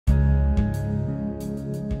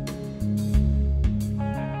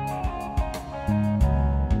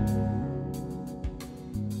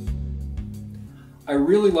I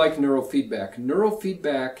really like neurofeedback.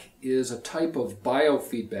 Neurofeedback is a type of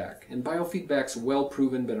biofeedback, and biofeedback's well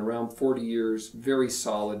proven, been around 40 years, very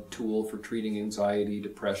solid tool for treating anxiety,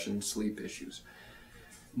 depression, sleep issues.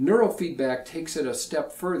 Neurofeedback takes it a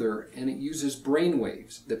step further, and it uses brain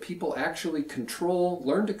waves that people actually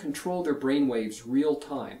learn to control their brain waves real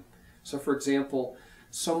time. So for example,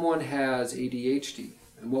 someone has ADHD,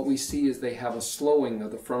 and what we see is they have a slowing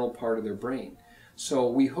of the frontal part of their brain. So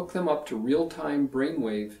we hook them up to real-time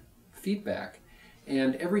brainwave feedback,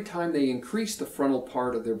 and every time they increase the frontal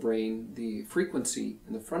part of their brain, the frequency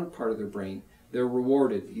in the front part of their brain, they're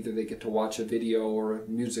rewarded. Either they get to watch a video or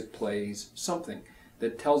music plays, something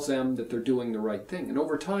that tells them that they're doing the right thing. And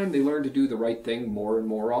over time they learn to do the right thing more and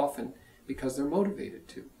more often because they're motivated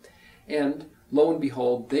to. And lo and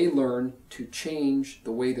behold, they learn to change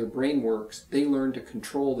the way their brain works. They learn to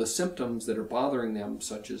control the symptoms that are bothering them,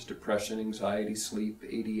 such as depression, anxiety, sleep,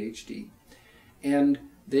 ADHD. And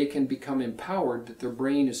they can become empowered that their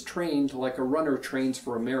brain is trained like a runner trains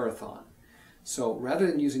for a marathon. So rather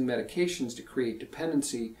than using medications to create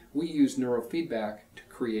dependency, we use neurofeedback to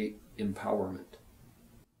create empowerment.